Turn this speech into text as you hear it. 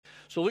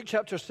So Luke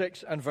chapter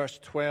 6 and verse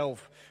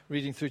 12,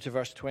 reading through to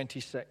verse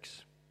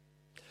 26.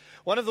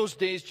 One of those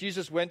days,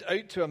 Jesus went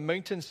out to a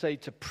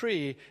mountainside to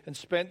pray and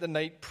spent the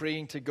night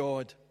praying to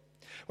God.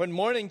 When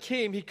morning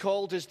came, he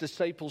called his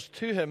disciples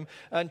to him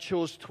and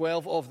chose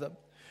 12 of them,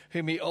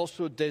 whom he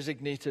also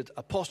designated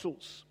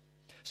apostles.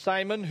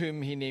 Simon,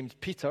 whom he named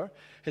Peter,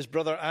 his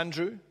brother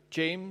Andrew,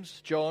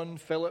 James, John,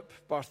 Philip,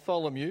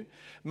 Bartholomew,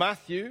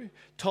 Matthew,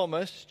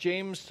 Thomas,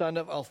 James, son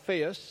of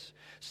Alphaeus,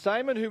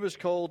 Simon, who was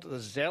called the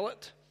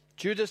Zealot,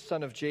 Judas,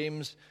 son of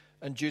James,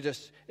 and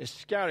Judas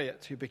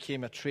Iscariot, who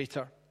became a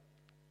traitor.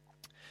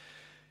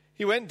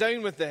 He went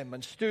down with them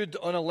and stood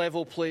on a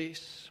level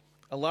place.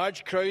 A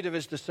large crowd of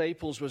his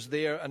disciples was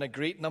there, and a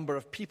great number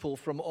of people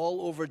from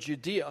all over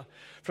Judea,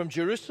 from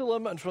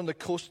Jerusalem and from the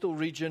coastal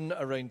region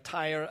around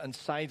Tyre and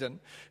Sidon,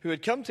 who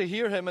had come to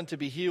hear him and to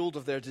be healed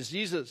of their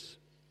diseases.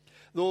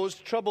 Those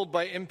troubled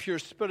by impure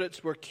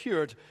spirits were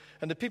cured,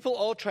 and the people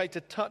all tried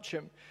to touch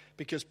him,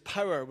 because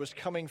power was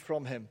coming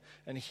from him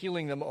and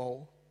healing them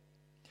all.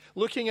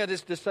 Looking at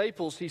his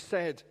disciples, he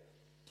said,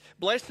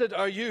 "Blessed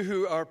are you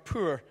who are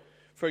poor,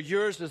 for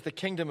yours is the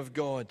kingdom of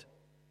God.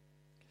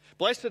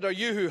 Blessed are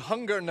you who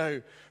hunger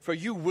now, for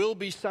you will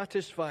be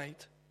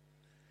satisfied.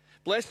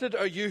 Blessed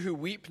are you who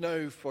weep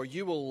now, for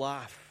you will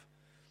laugh.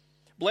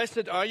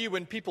 Blessed are you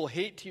when people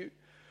hate you,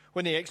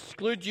 when they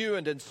exclude you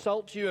and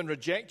insult you and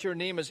reject your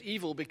name as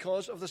evil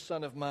because of the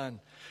Son of Man.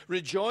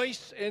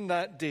 Rejoice in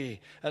that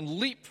day and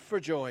leap for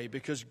joy,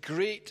 because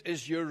great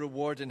is your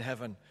reward in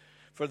heaven.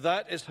 For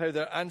that is how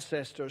their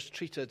ancestors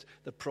treated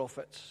the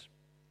prophets.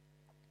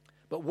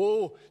 But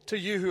woe to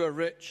you who are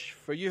rich,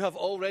 for you have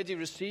already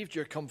received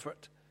your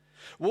comfort.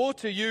 Woe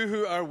to you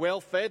who are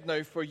well fed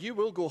now, for you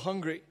will go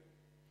hungry.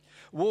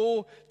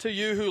 Woe to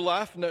you who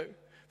laugh now,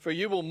 for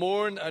you will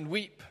mourn and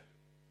weep.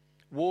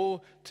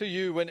 Woe to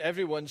you when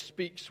everyone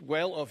speaks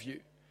well of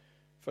you,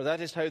 for that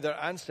is how their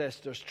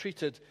ancestors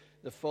treated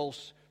the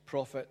false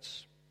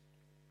prophets."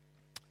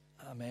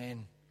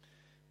 Amen.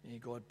 May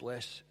God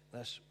bless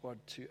this word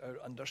to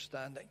our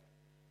understanding.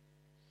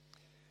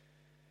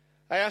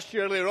 I asked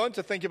you earlier on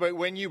to think about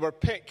when you were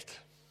picked.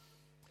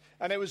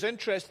 And it was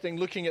interesting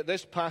looking at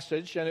this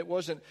passage, and it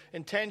wasn't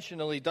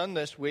intentionally done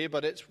this way,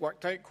 but it's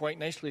worked out quite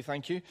nicely,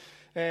 thank you.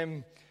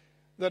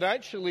 That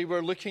actually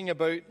we're looking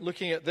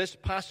at this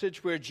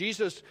passage where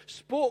Jesus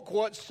spoke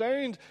what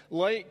sound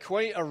like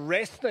quite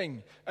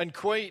arresting and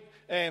quite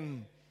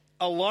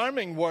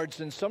alarming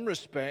words in some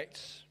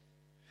respects.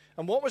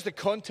 And what was the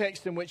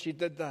context in which he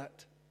did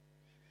that?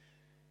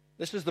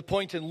 This is the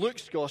point in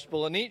Luke's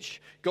gospel, and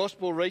each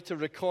gospel writer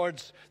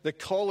records the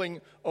calling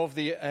of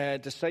the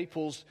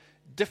disciples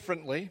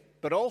differently,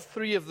 but all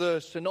three of the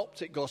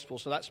synoptic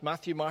gospels, so that's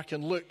Matthew, Mark,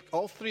 and Luke,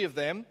 all three of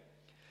them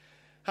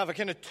have a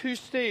kind of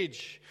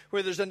two-stage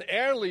where there's an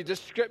early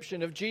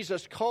description of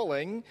Jesus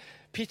calling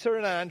Peter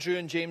and Andrew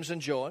and James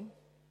and John,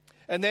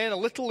 and then a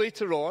little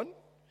later on,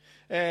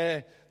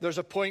 there's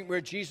a point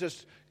where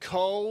Jesus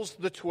calls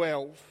the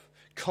 12,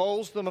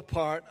 calls them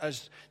apart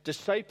as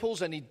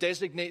disciples, and he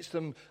designates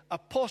them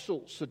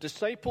apostles. So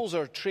disciples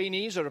are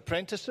trainees or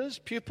apprentices,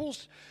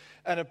 pupils,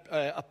 and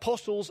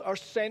apostles are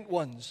sent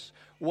ones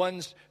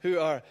who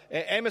are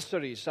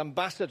emissaries,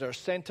 ambassadors,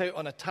 sent out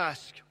on a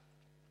task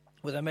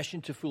with a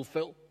mission to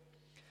fulfill.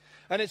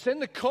 And it's in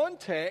the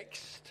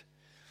context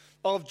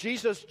of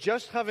Jesus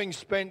just having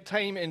spent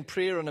time in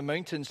prayer on a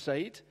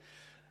mountainside,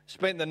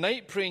 spent the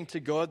night praying to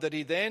God, that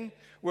he then,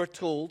 we're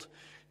told,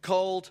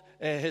 called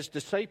his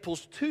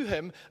disciples to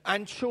him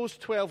and chose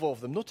 12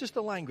 of them. Notice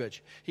the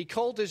language. He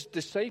called his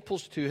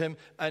disciples to him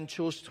and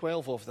chose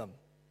 12 of them.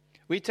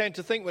 We tend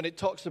to think when it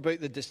talks about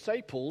the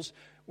disciples,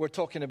 we're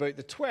talking about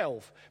the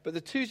 12. But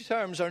the two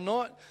terms are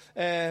not,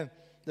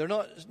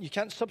 you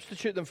can't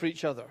substitute them for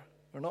each other.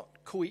 They're not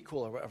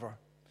co-equal or whatever.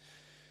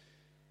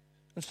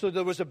 And so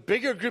there was a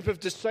bigger group of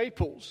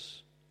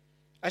disciples,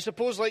 I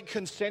suppose like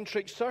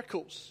concentric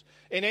circles.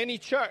 In any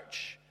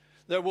church,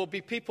 there will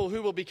be people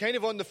who will be kind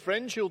of on the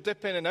fringe, who'll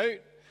dip in and out.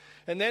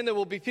 And then there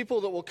will be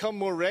people that will come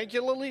more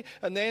regularly.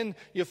 And then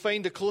you'll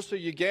find the closer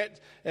you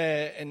get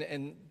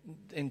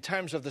in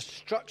terms of the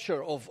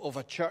structure of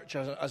a church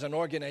as an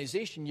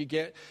organization, you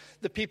get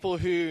the people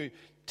who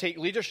take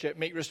leadership,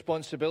 make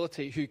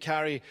responsibility,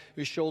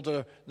 who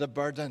shoulder the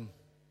burden.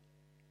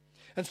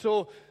 And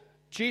so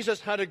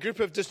Jesus had a group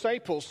of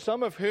disciples,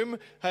 some of whom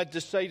had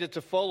decided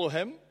to follow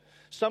him.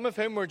 Some of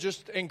whom were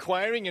just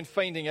inquiring and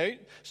finding out.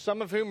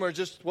 Some of whom were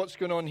just, what's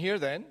going on here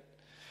then?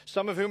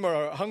 Some of whom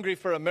are hungry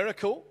for a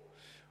miracle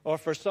or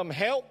for some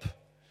help.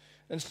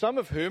 And some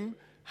of whom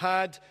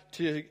had,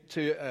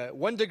 to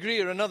one degree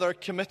or another,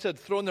 committed,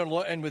 thrown their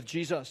lot in with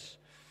Jesus.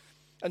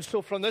 And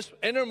so from this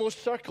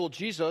innermost circle,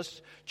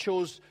 Jesus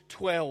chose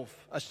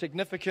 12, a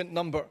significant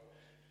number,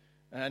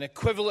 an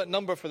equivalent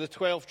number for the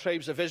 12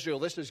 tribes of Israel.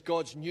 This is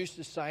God's new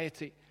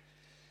society.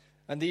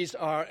 And these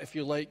are, if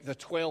you like, the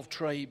 12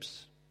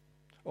 tribes,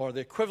 or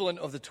the equivalent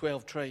of the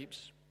 12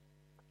 tribes.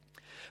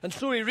 And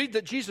so we read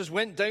that Jesus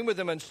went down with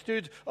them and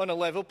stood on a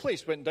level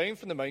place. Went down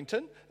from the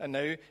mountain, and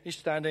now he's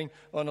standing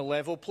on a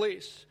level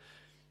place.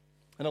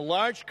 and a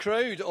large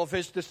crowd of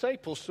his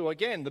disciples. So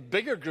again, the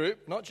bigger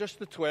group, not just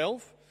the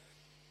 12,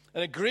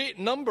 and a great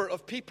number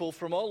of people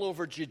from all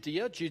over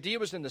Judea. Judea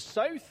was in the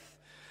south,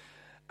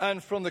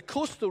 and from the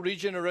coastal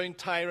region around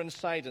Tyre and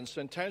Sidon.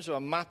 So in terms of a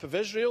map of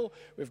Israel,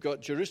 we've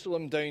got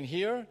Jerusalem down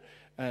here,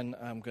 and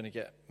I'm going to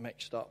get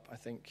mixed up. I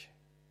think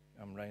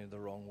I'm round the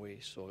wrong way,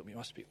 so it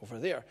must be over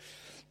there.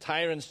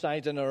 Tyre and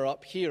Sidon are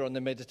up here on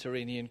the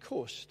Mediterranean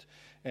coast.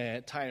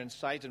 Tyre and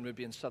Sidon would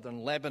be in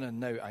southern Lebanon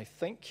now, I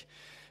think.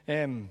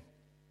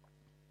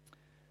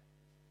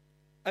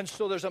 And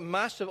so there's a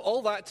massive,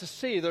 all that to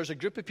say, there's a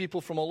group of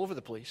people from all over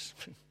the place.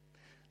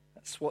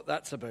 That's what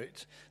that's about.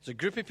 There's a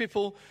group of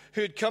people who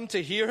had come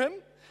to hear him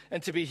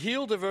and to be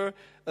healed of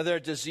their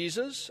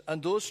diseases,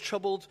 and those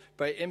troubled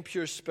by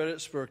impure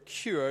spirits were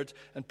cured,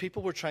 and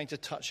people were trying to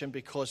touch him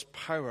because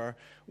power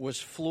was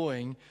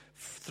flowing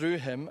through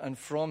him and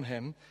from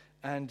him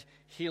and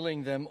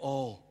healing them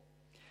all.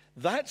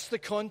 That's the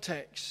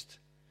context.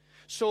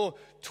 So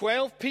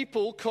 12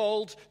 people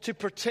called to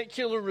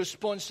particular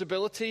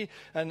responsibility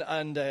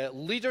and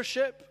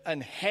leadership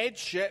and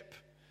headship.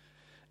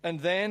 And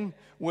then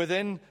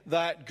within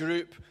that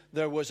group,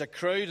 there was a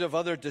crowd of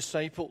other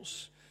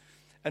disciples.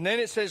 And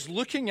then it says,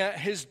 looking at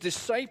his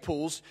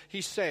disciples,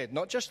 he said,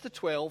 not just the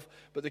 12,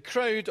 but the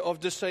crowd of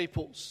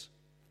disciples.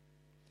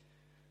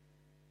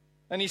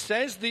 And he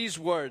says these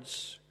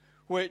words,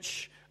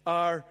 which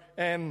are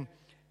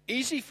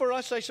easy for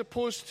us, I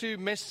suppose, to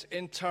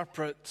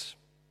misinterpret.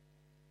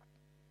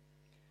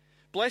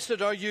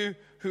 Blessed are you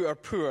who are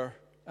poor.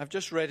 I've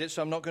just read it,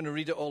 so I'm not going to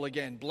read it all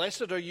again.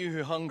 Blessed are you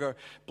who hunger.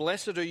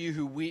 Blessed are you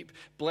who weep.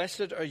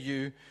 Blessed are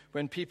you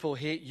when people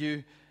hate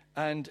you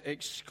and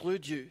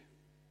exclude you.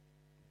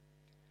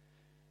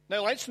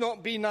 Now, let's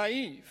not be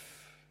naive.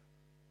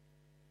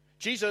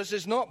 Jesus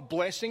is not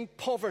blessing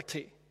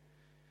poverty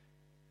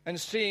and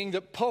saying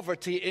that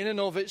poverty in and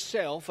of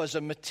itself as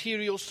a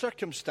material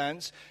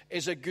circumstance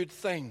is a good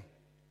thing.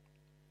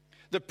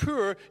 The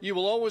poor you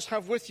will always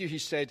have with you, he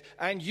said,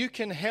 and you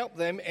can help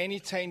them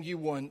anytime you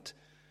want.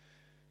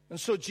 And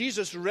so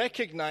Jesus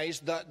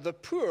recognized that the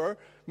poor,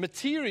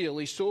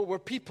 materially so, were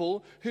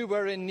people who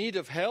were in need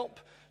of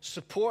help,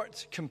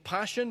 support,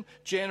 compassion,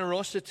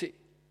 generosity.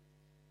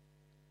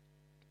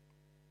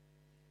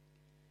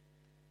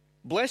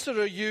 Blessed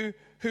are you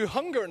who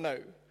hunger now.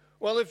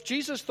 Well, if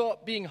Jesus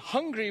thought being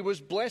hungry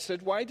was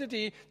blessed, why did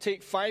he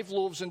take 5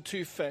 loaves and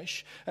 2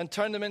 fish and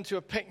turn them into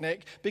a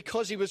picnic?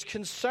 Because he was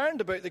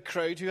concerned about the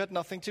crowd who had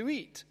nothing to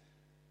eat.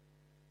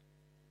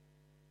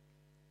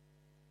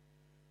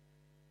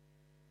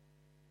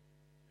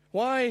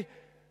 Why,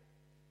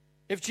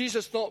 if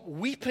Jesus thought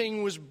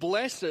weeping was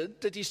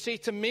blessed, did he say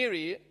to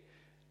Mary,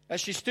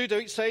 as she stood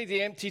outside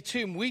the empty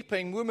tomb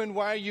weeping, "Woman,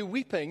 why are you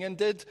weeping?" and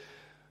did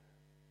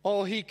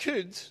all he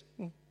could,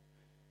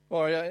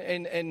 or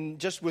in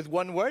just with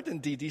one word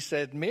indeed, he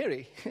said,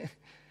 "Mary,"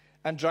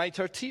 and dried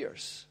her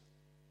tears.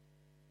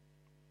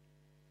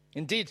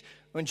 Indeed,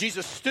 when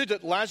Jesus stood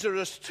at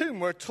Lazarus'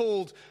 tomb, we're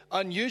told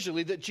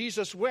unusually that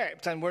Jesus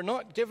wept, and we're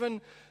not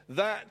given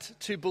that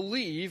to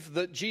believe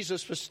that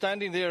Jesus was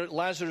standing there at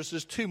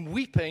Lazarus' tomb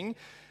weeping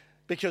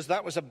because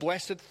that was a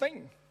blessed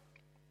thing.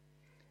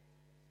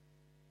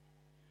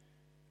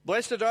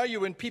 Blessed are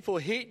you when people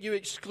hate you,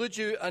 exclude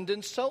you, and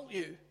insult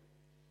you.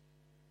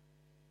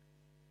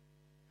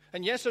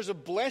 And yes, there's a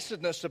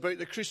blessedness about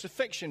the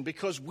crucifixion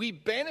because we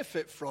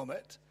benefit from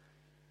it.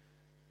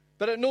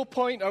 But at no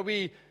point are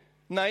we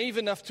naive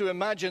enough to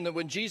imagine that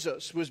when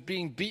Jesus was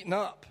being beaten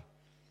up,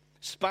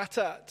 spat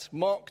at,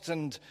 mocked,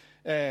 and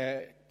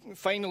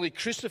finally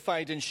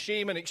crucified in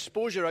shame and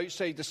exposure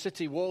outside the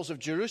city walls of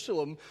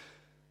Jerusalem,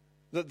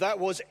 that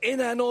was in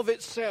and of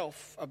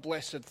itself a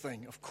blessed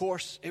thing. Of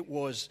course, it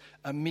was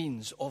a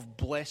means of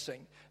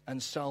blessing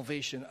and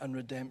salvation and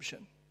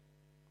redemption.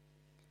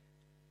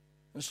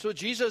 And so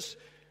Jesus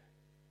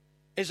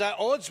is at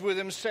odds with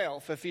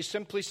himself if he's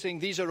simply saying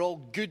these are all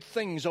good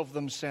things of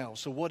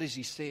themselves. So what is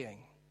he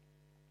saying?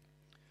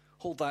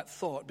 Hold that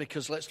thought,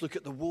 because let's look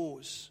at the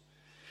woes.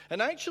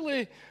 And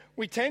actually,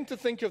 we tend to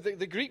think of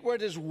the Greek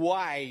word is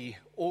Y.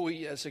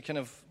 It's a kind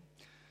of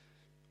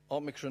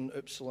Omicron,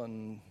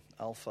 Upsilon,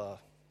 Alpha.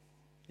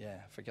 Yeah,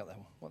 forget that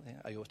one. What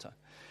the iota?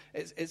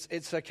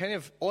 It's a kind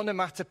of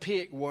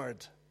onomatopoeic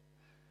word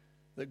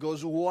that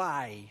goes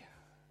Y.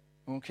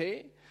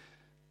 Okay?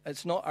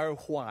 It's not our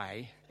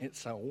why,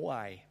 it's a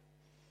why.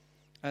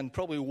 And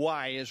probably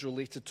why is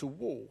related to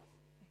woe.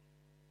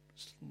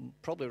 It's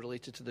probably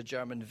related to the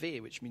German weh,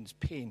 which means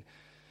pain.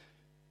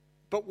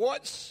 But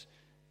what's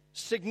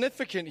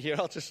significant here,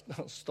 I'll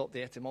stop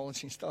the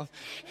etymology stuff.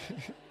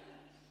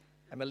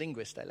 I'm a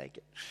linguist, I like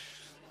it.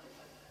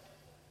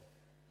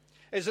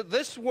 Is that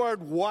this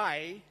word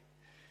why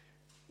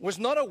was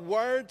not a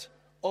word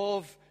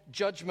of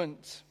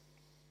judgment.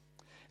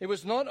 It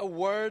was not a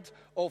word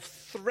of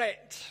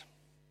threat.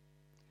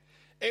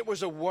 It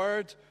was a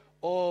word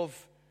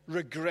of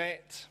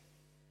regret,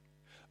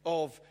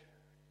 of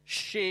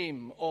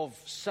shame, of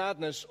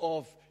sadness,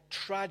 of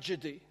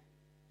tragedy.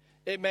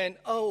 It meant,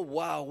 oh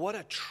wow, what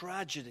a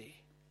tragedy.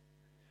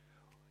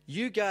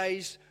 You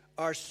guys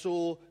are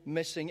so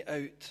missing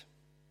out.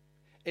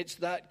 It's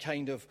that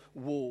kind of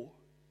woe.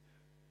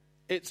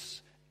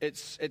 It's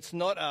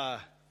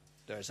not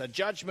there's a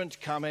judgment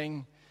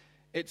coming.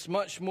 It's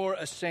much more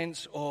a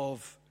sense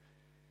of,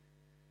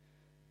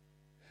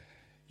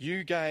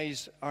 you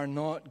guys are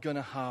not going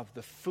to have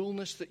the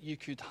fullness that you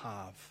could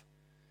have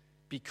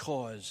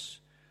because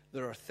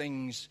there are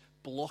things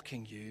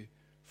blocking you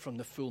from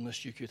the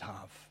fullness you could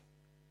have.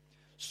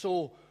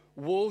 So,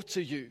 woe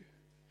to you.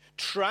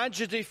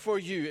 Tragedy for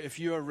you if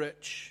you are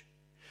rich.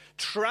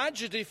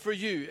 Tragedy for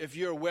you if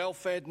you're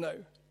well-fed now.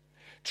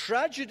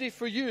 Tragedy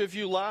for you if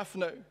you laugh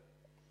now.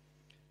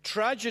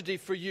 Tragedy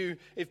for you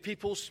if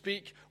people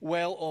speak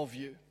well of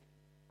you.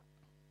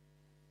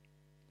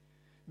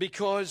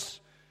 Because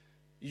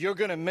you're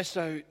going to miss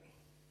out.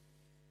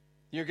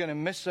 You're going to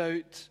miss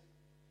out.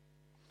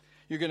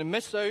 You're going to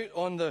miss out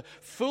on the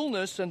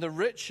fullness and the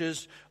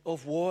riches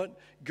of what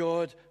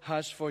God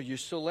has for you.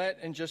 So let,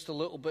 in just a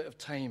little bit of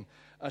time,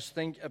 us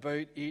think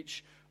about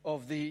each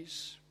of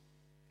these.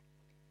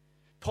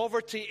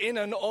 Poverty in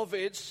and of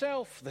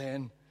itself,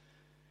 then,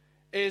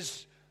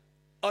 is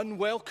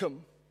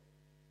unwelcome.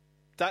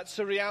 That's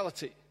a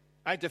reality.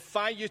 I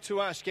defy you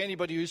to ask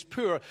anybody who's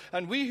poor,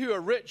 and we who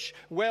are rich,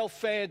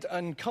 well-fed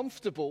and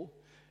comfortable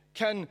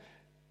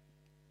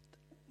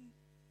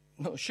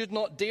should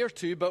not dare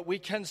to, but we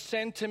can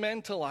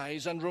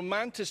sentimentalize and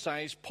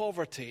romanticize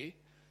poverty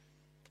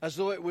as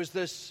though it was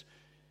this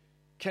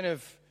kind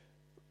of,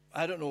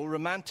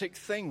 romantic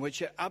thing,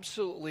 which it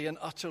absolutely and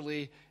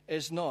utterly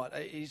is not.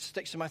 It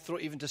sticks in my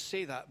throat even to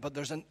say that, but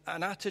there's an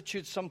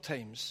attitude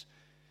sometimes.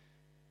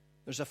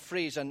 There's a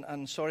phrase,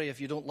 and sorry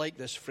if you don't like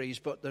this phrase,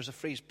 but there's a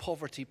phrase,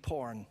 poverty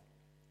porn,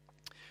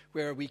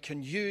 where we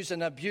can use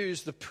and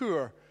abuse the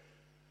poor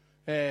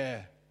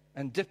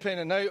and dip in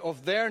and out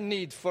of their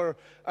need for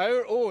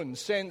our own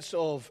sense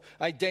of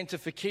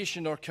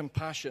identification or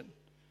compassion.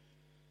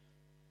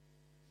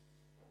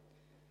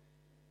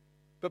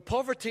 But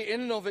poverty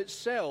in and of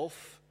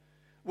itself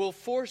will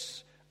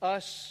force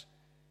us,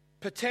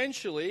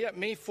 potentially, it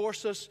may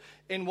force us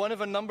in one of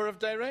a number of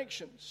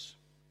directions.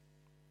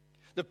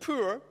 The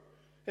poor,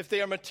 if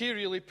they are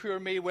materially poor,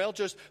 may well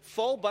just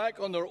fall back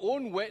on their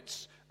own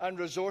wits and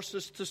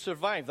resources to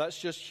survive. That's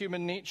just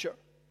human nature.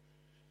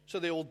 So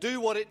they will do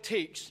what it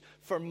takes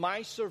for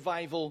my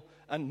survival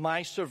and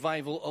my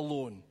survival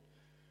alone.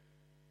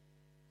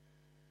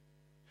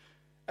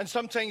 And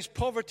sometimes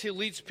poverty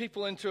leads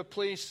people into a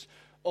place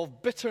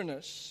of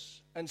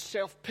bitterness and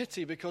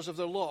self-pity because of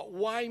their lot.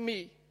 Why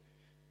me?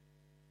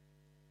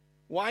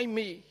 Why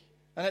me?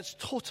 And it's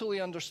totally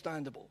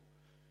understandable.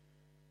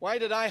 Why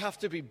did I have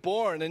to be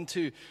born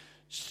into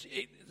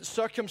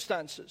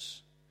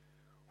circumstances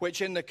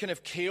which, in the kind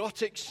of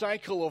chaotic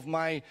cycle of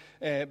my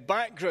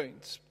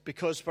background,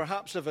 because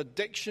perhaps of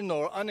addiction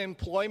or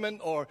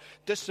unemployment or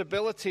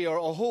disability or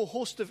a whole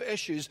host of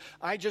issues,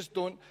 I just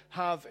don't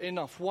have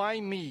enough? Why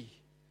me?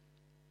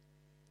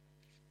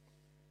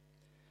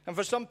 And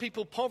for some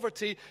people,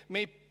 poverty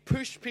may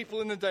push people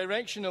in the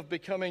direction of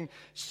becoming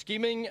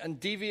scheming and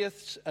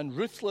devious and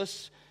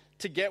ruthless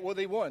to get what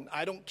they want.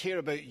 I don't care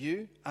about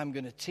you. I'm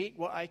going to take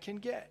what I can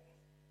get.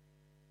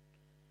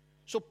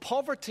 So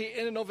poverty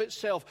in and of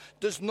itself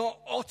does not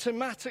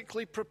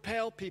automatically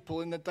propel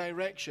people in the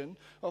direction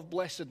of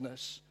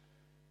blessedness.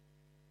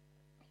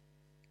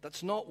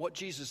 That's not what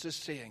Jesus is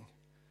saying.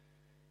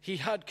 He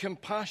had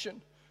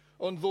compassion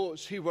on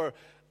those who were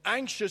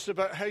anxious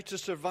about how to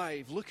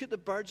survive. Look at the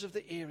birds of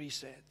the air, he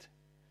said.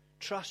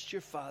 Trust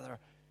your Father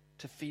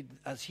to feed.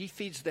 As he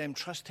feeds them,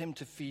 trust him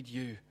to feed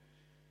you.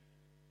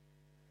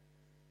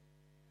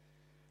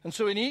 And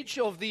so in each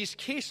of these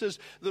cases,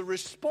 the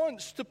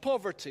response to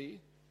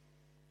poverty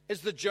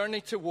is the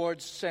journey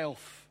towards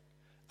self.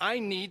 I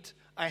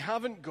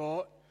haven't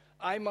got,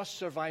 I must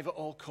survive at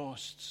all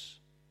costs.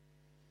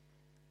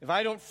 If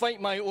I don't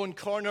fight my own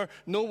corner,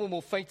 no one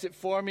will fight it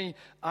for me.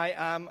 I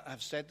am,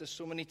 I've said this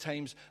so many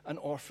times, an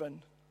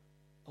orphan,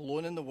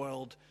 alone in the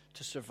world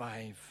to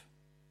survive.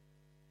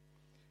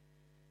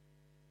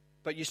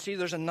 But you see,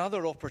 there's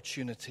another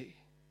opportunity.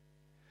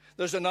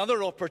 There's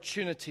another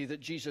opportunity that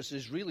Jesus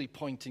is really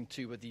pointing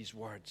to with these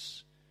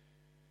words.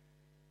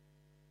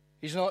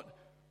 He's not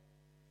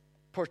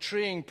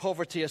portraying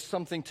poverty as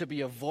something to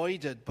be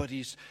avoided, but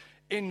he's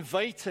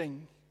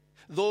inviting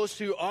those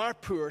who are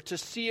poor to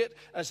see it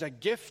as a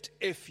gift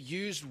if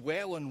used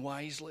well and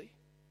wisely.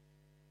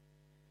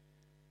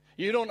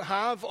 You don't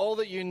have all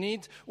that you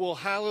need? Well,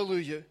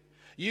 hallelujah.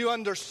 You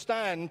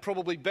understand,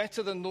 probably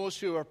better than those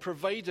who are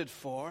provided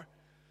for,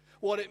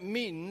 what it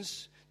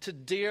means to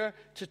dare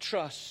to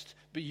trust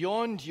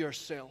beyond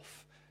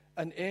yourself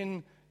and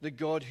in the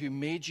God who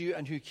made you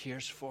and who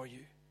cares for you.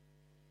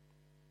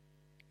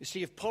 You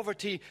see, if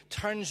poverty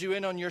turns you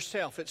in on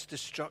yourself, it's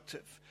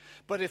destructive.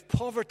 But if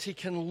poverty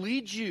can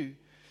lead you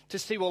to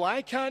say, well,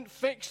 I can't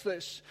fix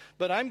this,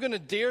 but I'm going to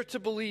dare to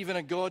believe in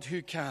a God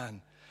who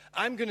can.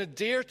 I'm going to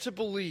dare to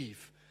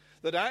believe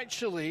that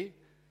actually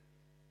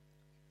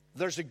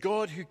there's a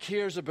God who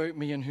cares about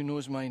me and who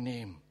knows my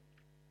name.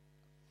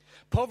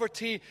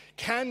 Poverty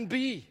can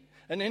be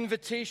an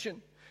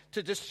invitation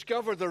to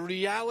discover the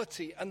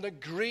reality and the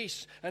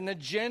grace and the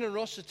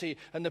generosity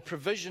and the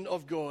provision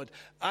of God.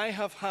 I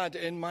have had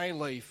in my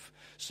life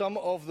some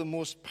of the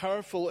most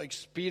powerful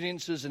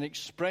experiences and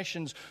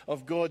expressions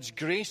of God's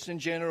grace and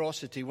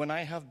generosity when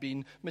I have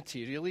been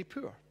materially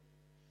poor.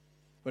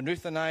 When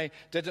Ruth and I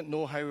didn't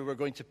know how we were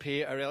going to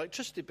pay our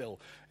electricity bill.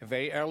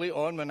 Very early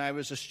on when I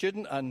was a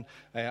student, and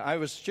I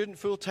was student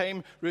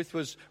full-time, Ruth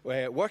was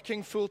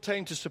working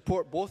full-time to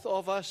support both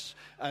of us,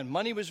 and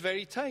money was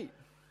very tight.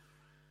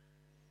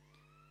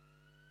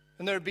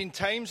 And there have been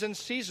times and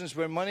seasons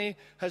where money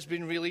has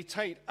been really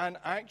tight, and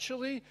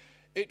actually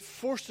it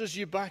forces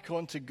you back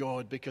onto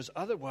God, because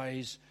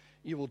otherwise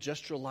you will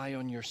just rely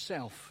on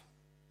yourself.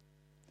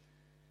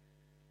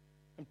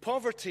 And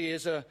poverty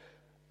is a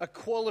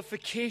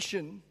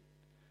qualification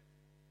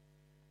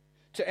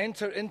to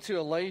enter into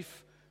a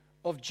life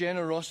of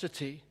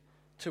generosity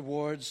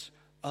towards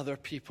other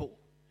people.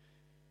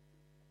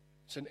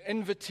 It's an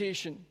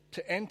invitation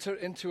to enter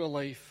into a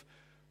life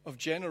of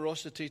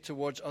generosity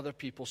towards other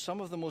people. Some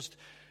of the most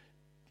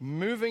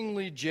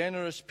movingly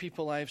generous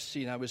people I've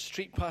seen. I was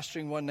street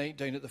pastoring one night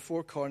down at the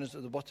Four Corners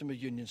at the bottom of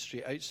Union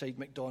Street, outside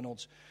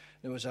McDonald's.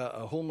 There was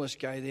a homeless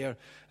guy there,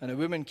 and a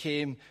woman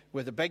came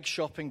with a big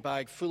shopping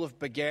bag full of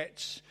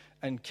baguettes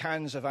and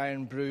cans of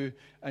Iron Brew,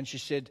 and she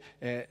said,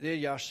 there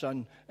you are,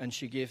 son. And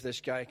she gave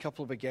this guy a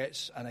couple of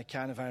baguettes and a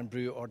can of Iron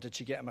Brew, or did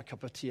she get him a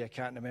cup of tea? I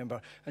can't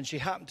remember. And she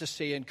happened to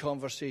say in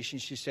conversation,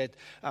 she said,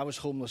 I was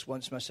homeless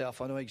once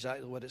myself. I know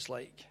exactly what it's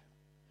like.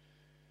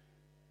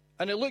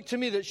 And it looked to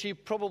me that she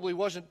probably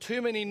wasn't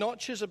too many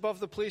notches above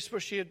the place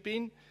where she had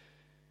been,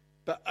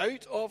 but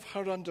out of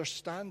her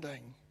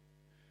understanding,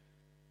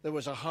 there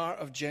was a heart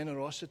of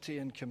generosity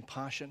and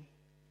compassion.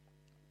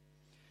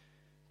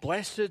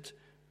 Blessed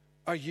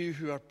are you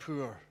who are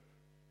poor.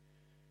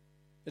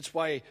 It's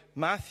why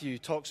Matthew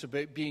talks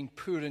about being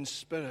poor in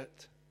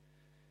spirit.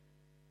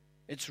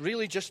 It's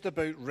really just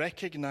about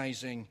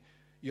recognizing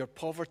your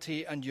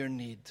poverty and your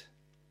need.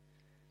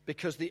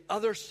 Because the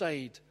other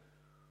side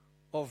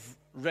of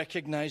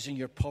recognizing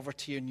your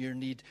poverty and your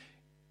need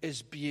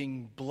is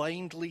being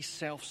blindly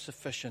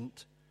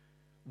self-sufficient.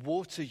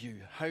 Woe to you.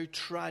 How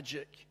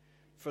tragic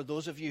for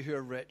those of you who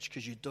are rich,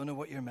 because you don't know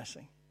what you're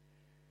missing.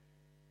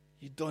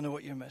 You don't know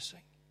what you're missing.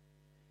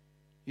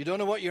 You don't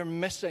know what you're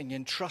missing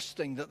in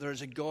trusting that there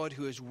is a God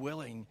who is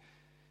willing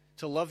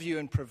to love you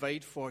and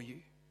provide for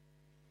you.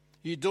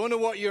 You don't know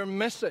what you're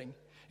missing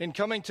in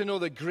coming to know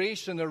the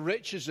grace and the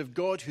riches of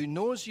God who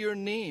knows your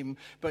name,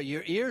 but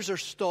your ears are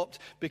stopped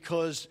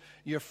because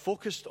you're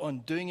focused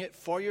on doing it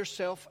for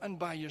yourself and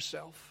by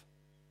yourself.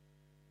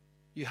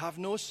 You have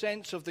no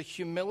sense of the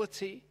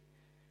humility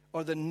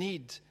or the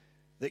need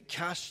that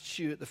casts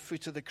you at the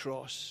foot of the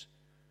cross,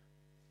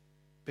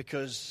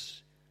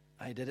 because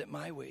I did it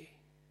my way.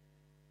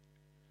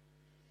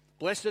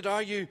 Blessed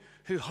are you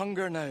who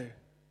hunger now.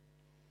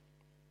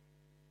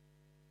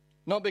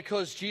 Not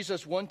because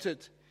Jesus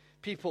wanted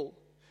people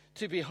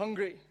to be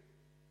hungry,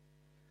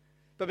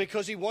 but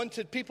because he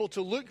wanted people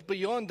to look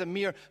beyond the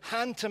mere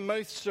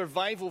hand-to-mouth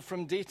survival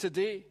from day to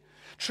day.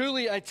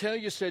 Truly, I tell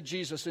you, said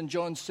Jesus in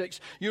John 6,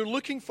 you're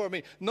looking for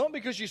me, not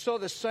because you saw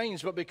the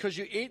signs, but because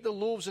you ate the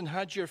loaves and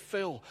had your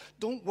fill.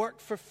 Don't work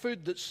for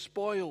food that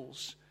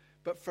spoils,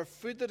 but for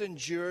food that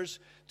endures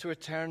to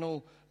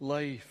eternal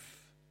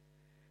life.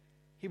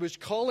 He was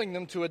calling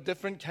them to a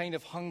different kind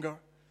of hunger,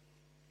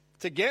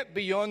 to get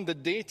beyond the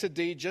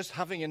day-to-day just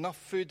having enough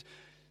food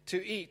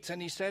to eat.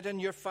 And he said,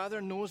 and your Father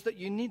knows that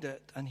you need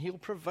it, and he'll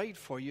provide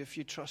for you if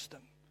you trust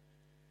him.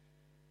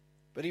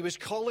 But he was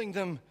calling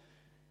them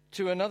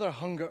to another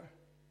hunger,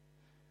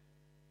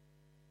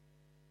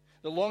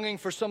 the longing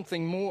for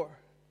something more.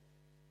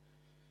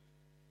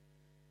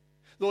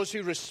 Those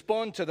who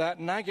respond to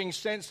that nagging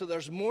sense that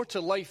there's more to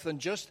life than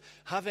just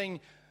having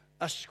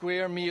a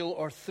square meal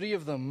or 3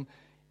 of them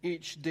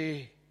each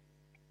day.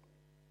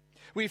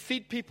 We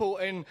feed people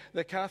in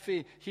the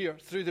cafe here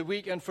through the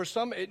week, and for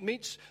some it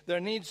meets their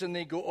needs and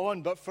they go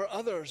on, but for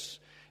others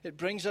it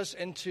brings us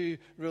into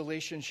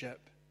relationship.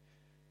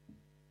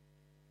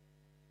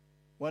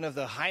 One of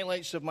the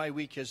highlights of my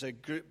week is a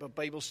group of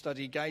Bible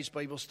study, guys'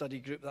 Bible study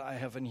group that I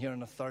have in here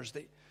on a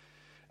Thursday.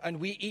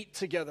 And we eat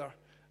together,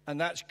 and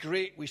that's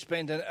great. We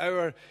spend an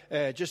hour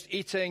just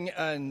eating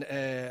and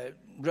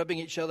rubbing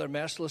each other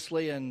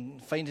mercilessly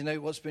and finding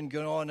out what's been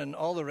going on and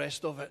all the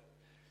rest of it.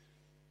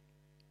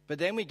 But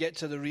then we get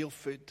to the real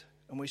food,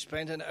 and we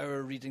spend an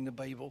hour reading the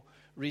Bible,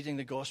 reading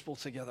the gospel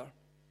together.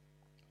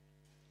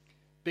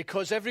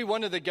 Because every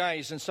one of the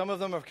guys, and some of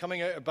them are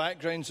coming out of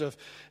backgrounds of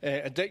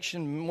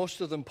addiction,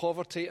 most of them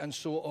poverty and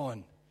so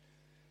on,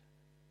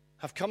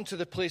 have come to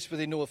the place where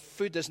they know if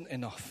food isn't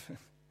enough.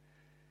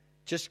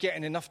 Just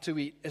getting enough to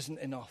eat isn't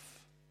enough.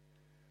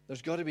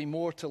 There's got to be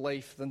more to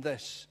life than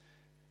this,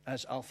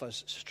 as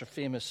Alpha's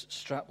famous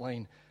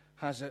strapline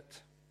has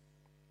it.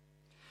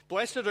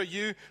 Blessed are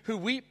you who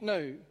weep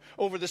now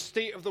over the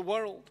state of the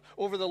world,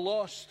 over the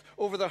lost,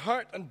 over the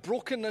hurt and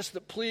brokenness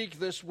that plague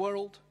this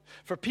world,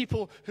 for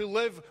people who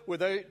live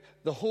without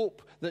the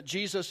hope that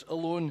Jesus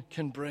alone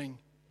can bring.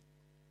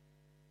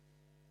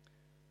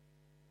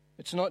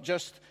 It's not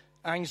just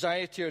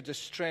anxiety or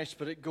distress,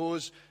 but it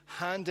goes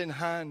hand in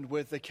hand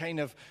with the kind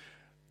of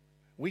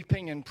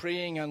weeping and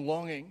praying and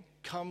longing.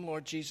 Come,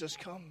 Lord Jesus,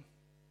 come.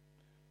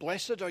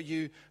 Blessed are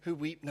you who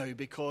weep now,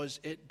 because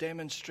it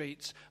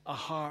demonstrates a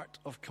heart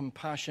of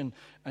compassion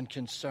and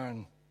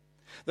concern.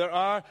 There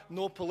are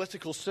no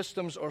political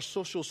systems or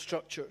social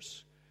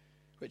structures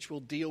which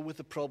will deal with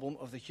the problem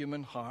of the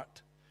human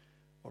heart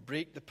or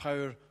break the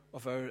power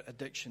of our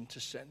addiction to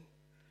sin.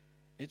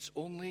 It's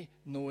only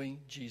knowing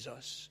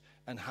Jesus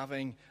and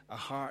having a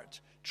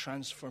heart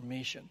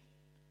transformation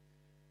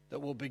that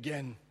will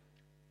begin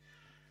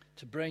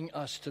to bring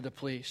us to the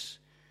place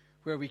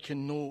where we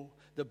can know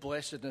the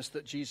blessedness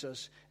that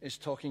Jesus is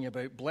talking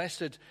about.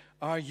 Blessed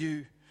are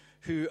you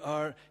who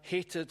are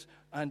hated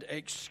and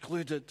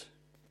excluded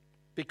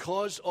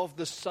because of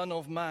the Son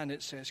of Man,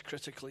 it says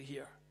critically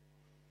here.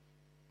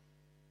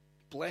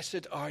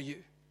 Blessed are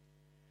you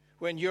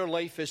when your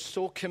life is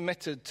so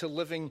committed to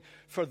living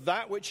for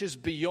that which is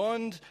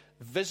beyond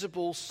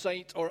visible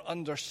sight or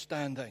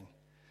understanding,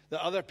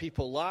 that other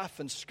people laugh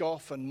and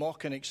scoff and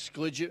mock and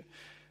exclude you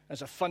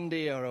as a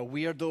fundy or a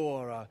weirdo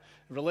or a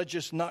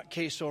religious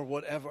nutcase or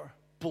whatever.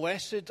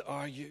 Blessed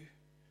are you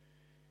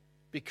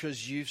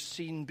because you've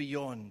seen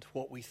beyond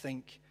what we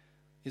think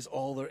is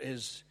all there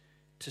is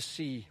to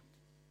see.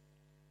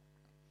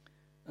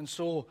 And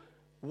so,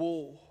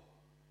 woe,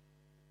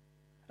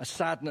 a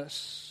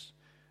sadness,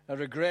 a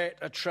regret,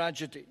 a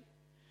tragedy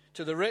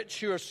to the rich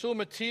who are so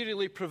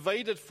materially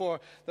provided for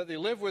that they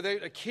live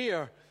without a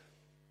care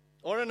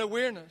or an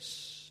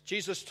awareness.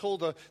 Jesus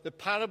told the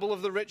parable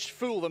of the rich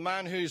fool, the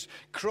man whose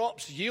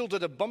crops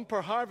yielded a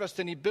bumper harvest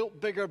and he built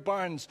bigger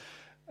barns.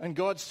 And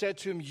God said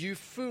to him, "You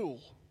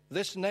fool,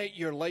 this night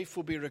your life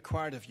will be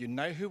required of you.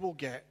 Now who will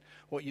get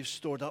what you've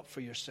stored up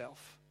for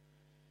yourself?"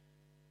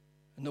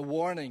 And the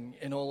warning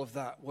in all of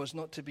that was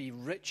not to be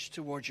rich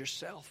towards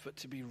yourself, but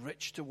to be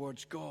rich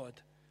towards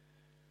God.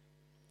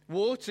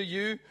 Woe to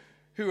you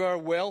who are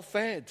well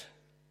fed,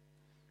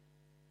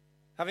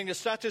 having the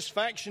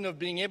satisfaction of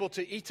being able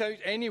to eat out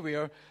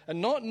anywhere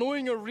and not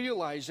knowing or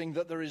realizing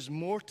that there is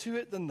more to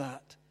it than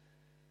that.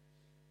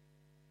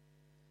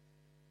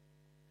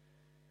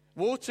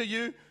 Woe to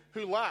you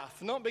who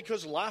laugh, not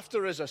because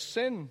laughter is a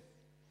sin.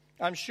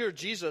 I'm sure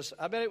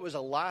I bet it was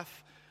a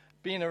laugh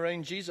being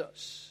around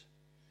Jesus.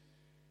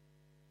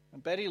 I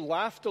bet he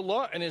laughed a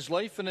lot in his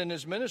life and in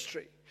his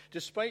ministry.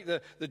 Despite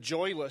the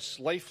joyless,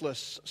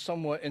 lifeless,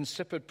 somewhat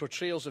insipid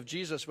portrayals of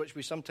Jesus, which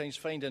we sometimes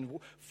find in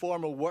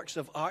formal works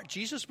of art,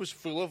 Jesus was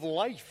full of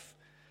life.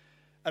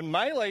 And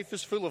my life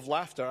is full of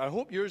laughter. I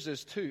hope yours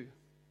is too.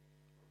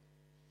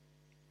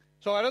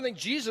 So I don't think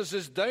Jesus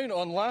is down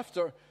on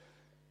laughter.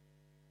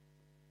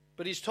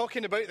 But he's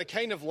talking about the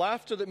kind of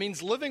laughter that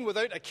means living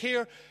without a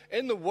care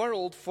in the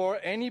world for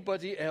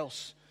anybody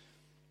else.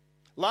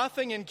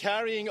 Laughing and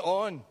carrying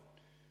on,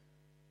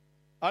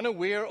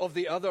 unaware of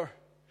the other,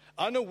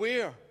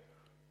 unaware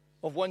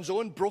of one's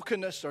own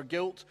brokenness or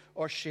guilt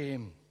or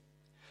shame.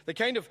 The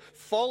kind of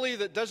folly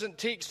that doesn't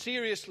take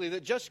seriously,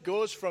 that just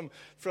goes from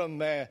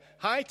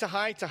high to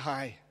high to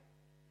high.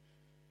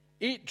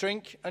 Eat,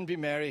 drink, and be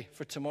merry,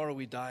 for tomorrow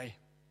we die.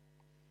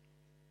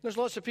 There's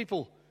lots of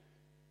people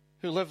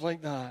who live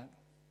like that.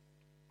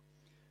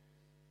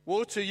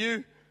 Woe to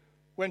you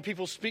when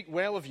people speak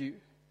well of you.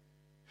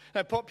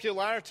 Now,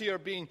 popularity or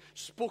being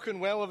spoken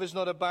well of is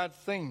not a bad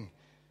thing.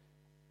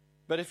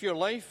 But if your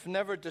life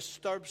never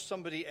disturbs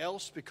somebody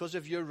else because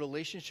of your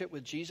relationship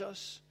with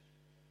Jesus.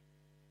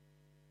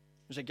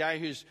 There's a guy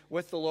who's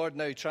with the Lord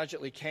now,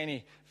 tragically,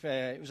 Kenny.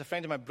 He was a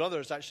friend of my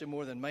brother's, actually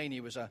more than mine.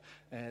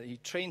 He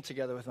trained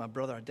together with my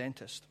brother, a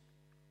dentist.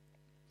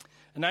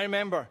 And I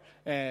remember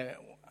I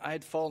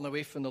had fallen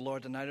away from the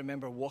Lord, and I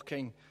remember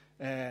walking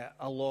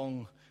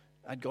along.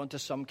 I'd gone to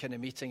some kind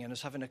of meeting, and I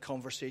was having a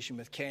conversation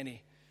with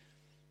Kenny.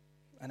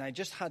 And I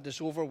just had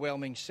this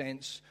overwhelming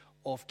sense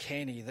of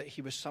Kenny, that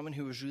he was someone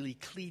who was really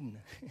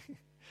clean.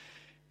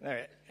 Now,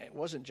 it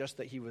wasn't just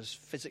that he was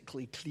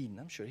physically clean.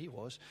 I'm sure he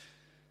was.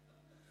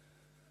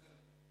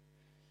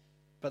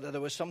 But that there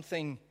was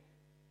something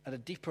at a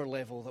deeper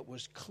level that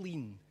was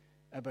clean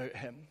about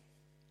him.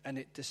 And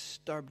it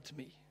disturbed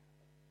me.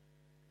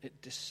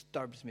 It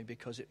disturbed me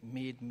because it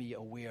made me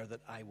aware that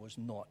I was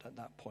not at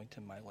that point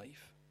in my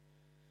life.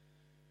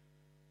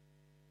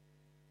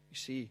 You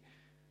see,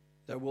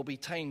 there will be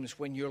times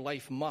when your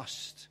life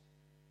must,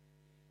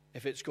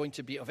 if it's going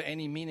to be of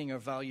any meaning or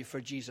value for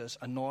Jesus,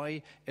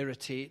 annoy,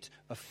 irritate,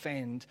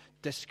 offend,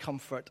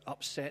 discomfort,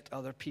 upset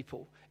other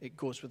people. It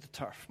goes with the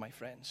turf, my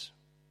friends.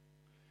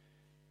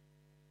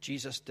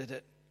 Jesus did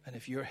it, and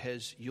if you're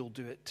his, you'll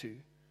do it too.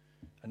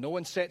 And no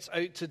one sets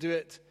out to do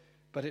it,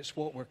 but it's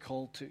what we're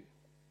called to.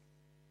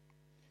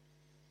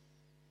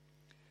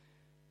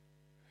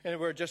 And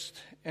we're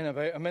just in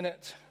about a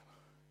minute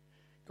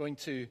going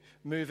to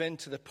move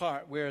into the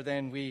part where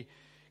then we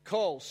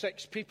call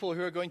 6 people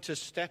who are going to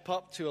step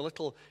up to a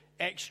little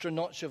extra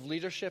notch of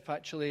leadership.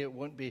 Actually, it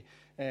won't be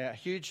a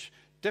huge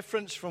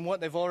difference from what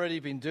they've already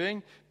been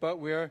doing, but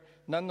we're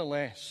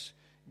nonetheless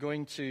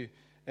going to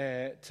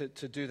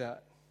do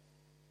that.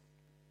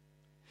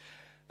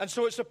 And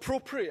so it's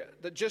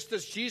appropriate that just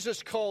as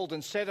Jesus called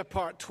and set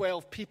apart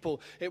 12 people,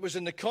 it was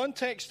in the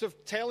context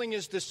of telling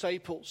his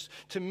disciples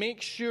to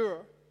make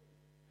sure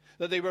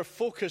that they were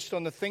focused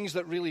on the things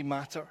that really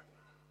matter.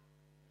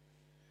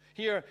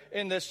 Here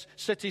in this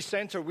city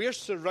centre, we're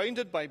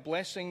surrounded by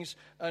blessings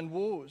and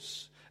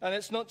woes. And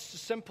it's not so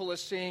simple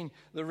as saying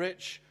the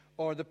rich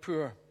or the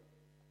poor.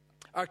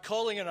 Our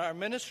calling and our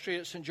ministry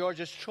at St.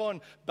 George's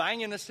Sean,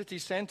 bang in the city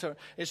centre,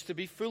 is to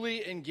be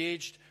fully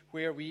engaged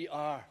where we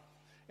are.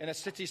 In a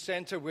city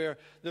centre where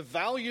the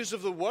values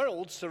of the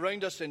world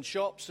surround us in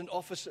shops and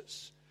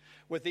offices,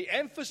 with the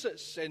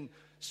emphasis in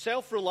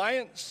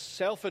self-reliance,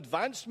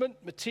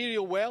 self-advancement,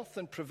 material wealth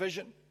and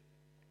provision.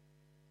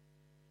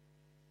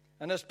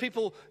 And as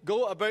people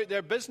go about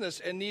their business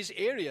in these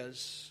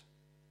areas,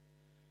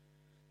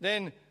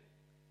 then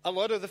a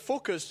lot of the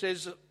focus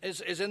is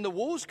in the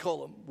woes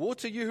column. Woe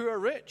to you who are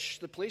rich.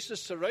 The place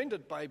is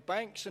surrounded by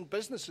banks and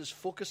businesses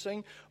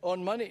focusing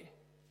on money.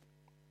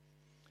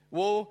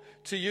 Woe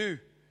to you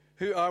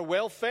who are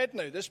well fed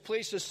now. This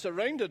place is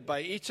surrounded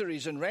by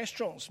eateries and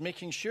restaurants,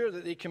 making sure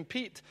that they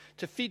compete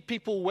to feed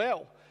people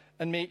well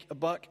and make a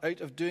buck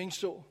out of doing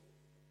so.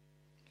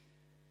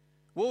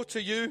 Woe to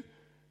you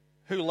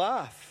who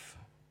laugh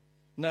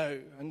now.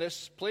 And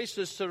this place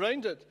is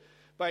surrounded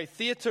by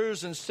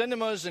theaters and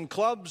cinemas and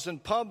clubs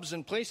and pubs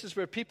and places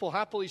where people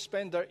happily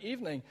spend their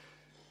evening.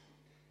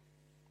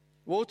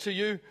 Woe to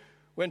you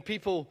when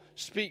people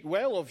speak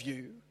well of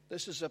you.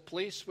 This is a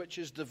place which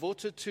is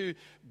devoted to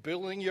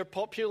building your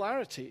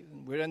popularity.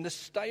 We're in the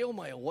style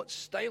mile. What's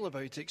style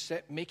about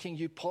except making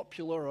you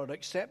popular or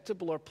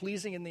acceptable or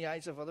pleasing in the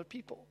eyes of other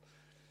people?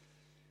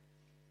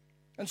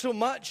 And so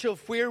much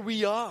of where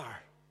we are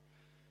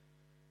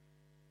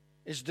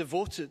is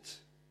devoted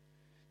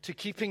to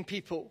keeping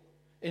people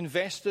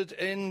invested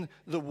in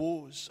the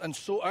woes. And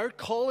so our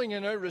calling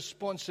and our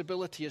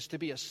responsibility is to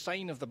be a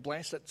sign of the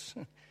blesseds.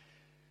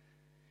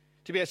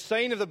 To be a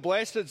sign of the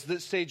blesseds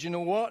that say, do you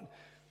know what?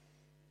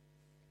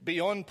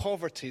 Beyond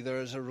poverty,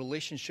 there is a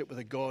relationship with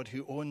a God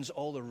who owns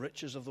all the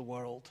riches of the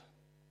world.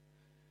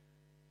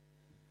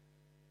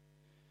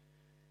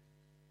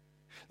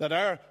 That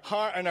our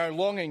heart and our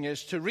longing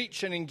is to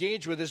reach and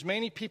engage with as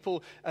many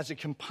people as a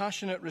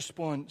compassionate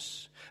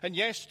response. And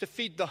yes, to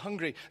feed the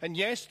hungry. And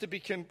yes, to be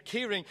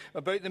caring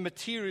about the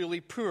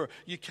materially poor.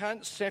 You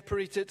can't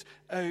separate it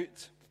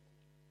out.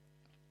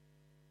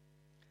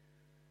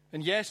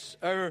 And yes,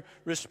 our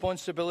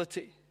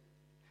responsibility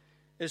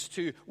is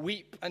to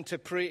weep and to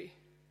pray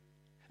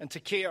and to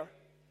care.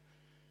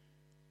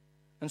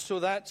 And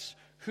so that's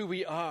who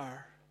we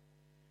are.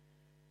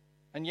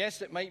 And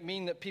yes, it might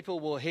mean that people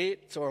will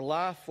hate or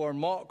laugh or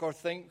mock or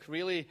think,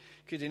 really,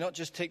 could they not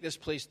just take this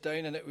place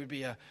down and it would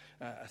be a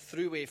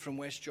throughway from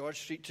West George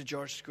Street to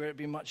George Square? It would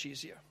be much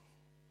easier.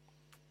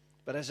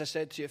 But as I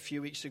said to you a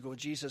few weeks ago,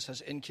 Jesus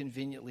has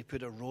inconveniently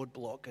put a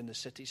roadblock in the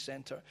city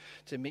centre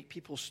to make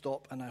people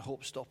stop, and I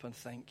hope stop and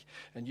think.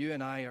 And you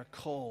and I are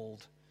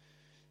called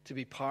to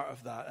be part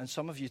of that. And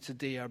some of you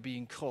today are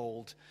being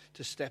called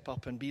to step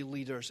up and be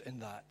leaders in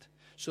that,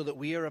 so that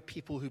we are a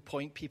people who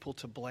point people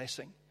to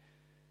blessing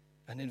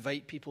and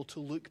invite people to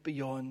look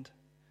beyond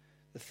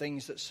the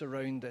things that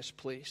surround this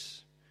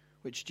place,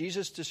 which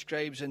Jesus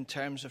describes in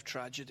terms of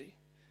tragedy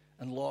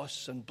and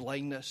loss and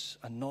blindness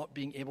and not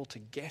being able to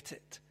get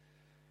it.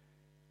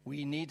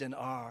 We need and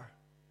are.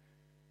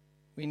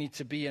 We need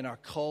to be and are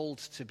called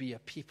to be a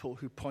people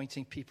who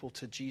pointing people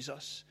to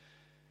Jesus.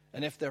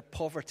 And if their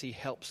poverty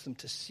helps them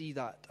to see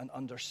that and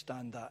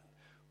understand that,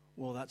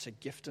 well, that's a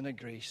gift and a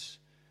grace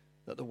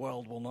that the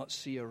world will not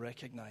see or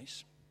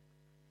recognize.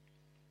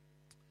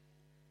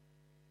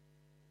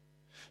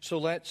 So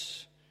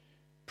let's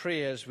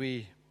pray as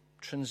we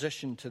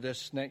transition to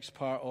this next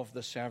part of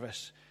the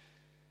service.